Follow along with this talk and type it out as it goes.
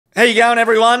How you going,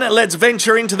 everyone? Let's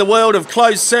venture into the world of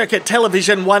closed-circuit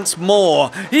television once more.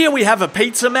 Here we have a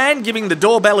pizza man giving the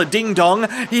doorbell a ding-dong.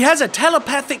 He has a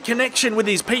telepathic connection with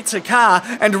his pizza car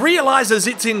and realises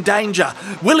it's in danger.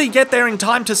 Will he get there in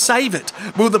time to save it?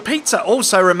 Will the pizza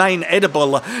also remain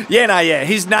edible? Yeah,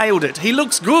 he's nailed it. He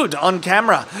looks good on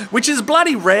camera, which is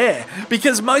bloody rare,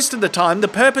 because most of the time the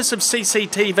purpose of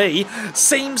CCTV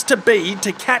seems to be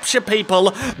to capture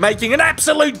people making an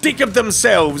absolute dick of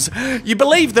themselves. You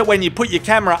believe that when you put your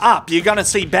camera up, you're gonna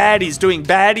see baddies doing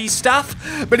baddie stuff,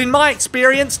 but in my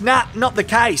experience, nah, not the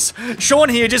case. Sean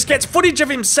here just gets footage of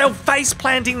himself face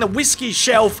planting the whiskey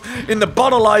shelf in the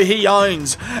bottle-o he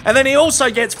owns, and then he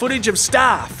also gets footage of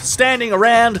staff standing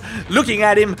around looking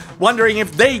at him, wondering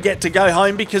if they get to go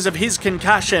home because of his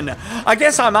concussion. I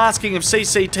guess I'm asking if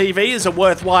CCTV is a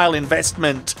worthwhile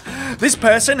investment. This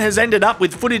person has ended up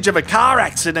with footage of a car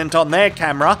accident on their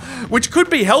camera, which could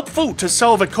be helpful to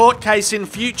solve a court case in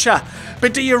future.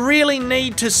 But do you really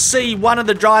need to see one of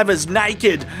the drivers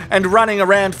naked and running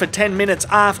around for 10 minutes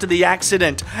after the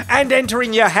accident and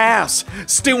entering your house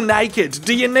still naked?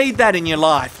 Do you need that in your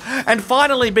life? And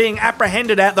finally being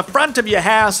apprehended out the front of your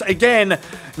house again,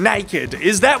 naked.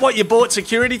 Is that what you bought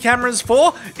security cameras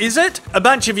for? Is it? A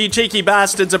bunch of you cheeky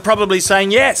bastards are probably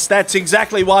saying, yes, that's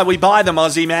exactly why we buy them,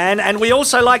 Ozzy man. And we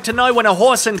also like to know when a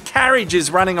horse and carriage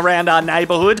is running around our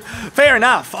neighbourhood. Fair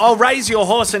enough. I'll raise your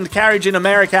horse and carriage in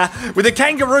America with a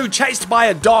kangaroo chased by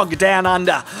a dog down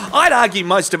under. I'd argue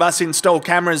most of us install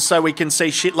cameras so we can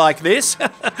see shit like this.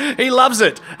 He loves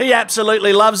it. He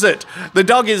absolutely loves it. The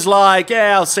dog is like,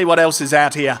 yeah, I'll see what else is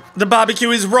out here. The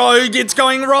barbecue is rogue. It's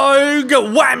going rogue.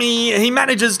 Whammy! He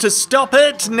manages to stop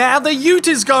it. Now the ute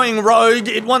is going rogue.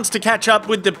 It wants to catch up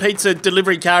with the pizza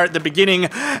delivery car at the beginning,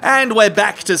 and we're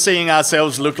back to seeing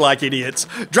ourselves look like idiots.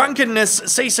 Drunkenness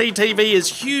CCTV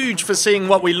is huge for seeing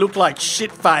what we look like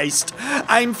shit-faced.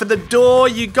 Aim for the door.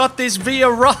 You got this via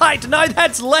right. No,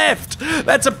 that's left.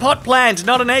 That's a pot plant,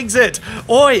 not an exit.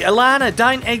 Oi, Alana,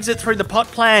 don't exit through the pot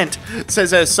plant,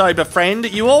 says her sober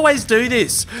friend. You always do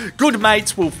this. Good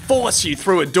mates will force you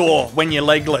through a door when you're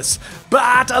legless.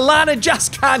 But Alana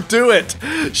just can't do it.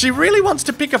 She really wants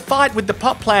to pick a fight with the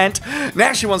pot plant.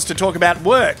 Now she wants to talk about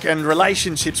work and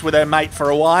relationships with her mate for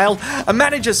a while. A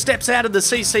manager steps out of the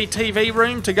CCTV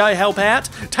room to go help out.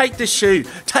 Take the shoe,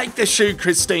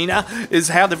 Christina, is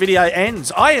how the video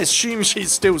ends. I assume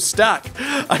she's still stuck.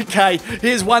 Okay,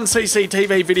 here's one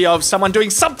CCTV video of someone doing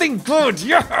something good.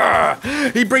 Yeah!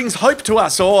 He brings hope to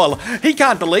us all. He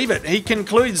can't believe it. He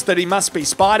concludes that he must be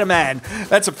Spider-Man.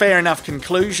 That's a fair enough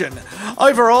conclusion.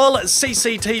 Overall,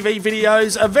 CCTV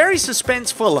videos are very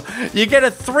suspenseful. You get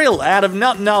a thrill out of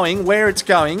not knowing where it's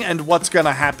going and what's going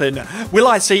to happen. Will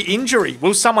I see injury?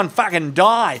 Will someone fucking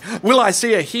die? Will I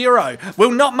see a hero?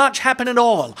 Will not much happen at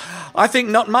all? I think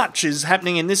not much is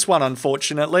happening in this one,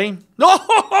 unfortunately.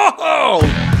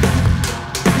 Oh!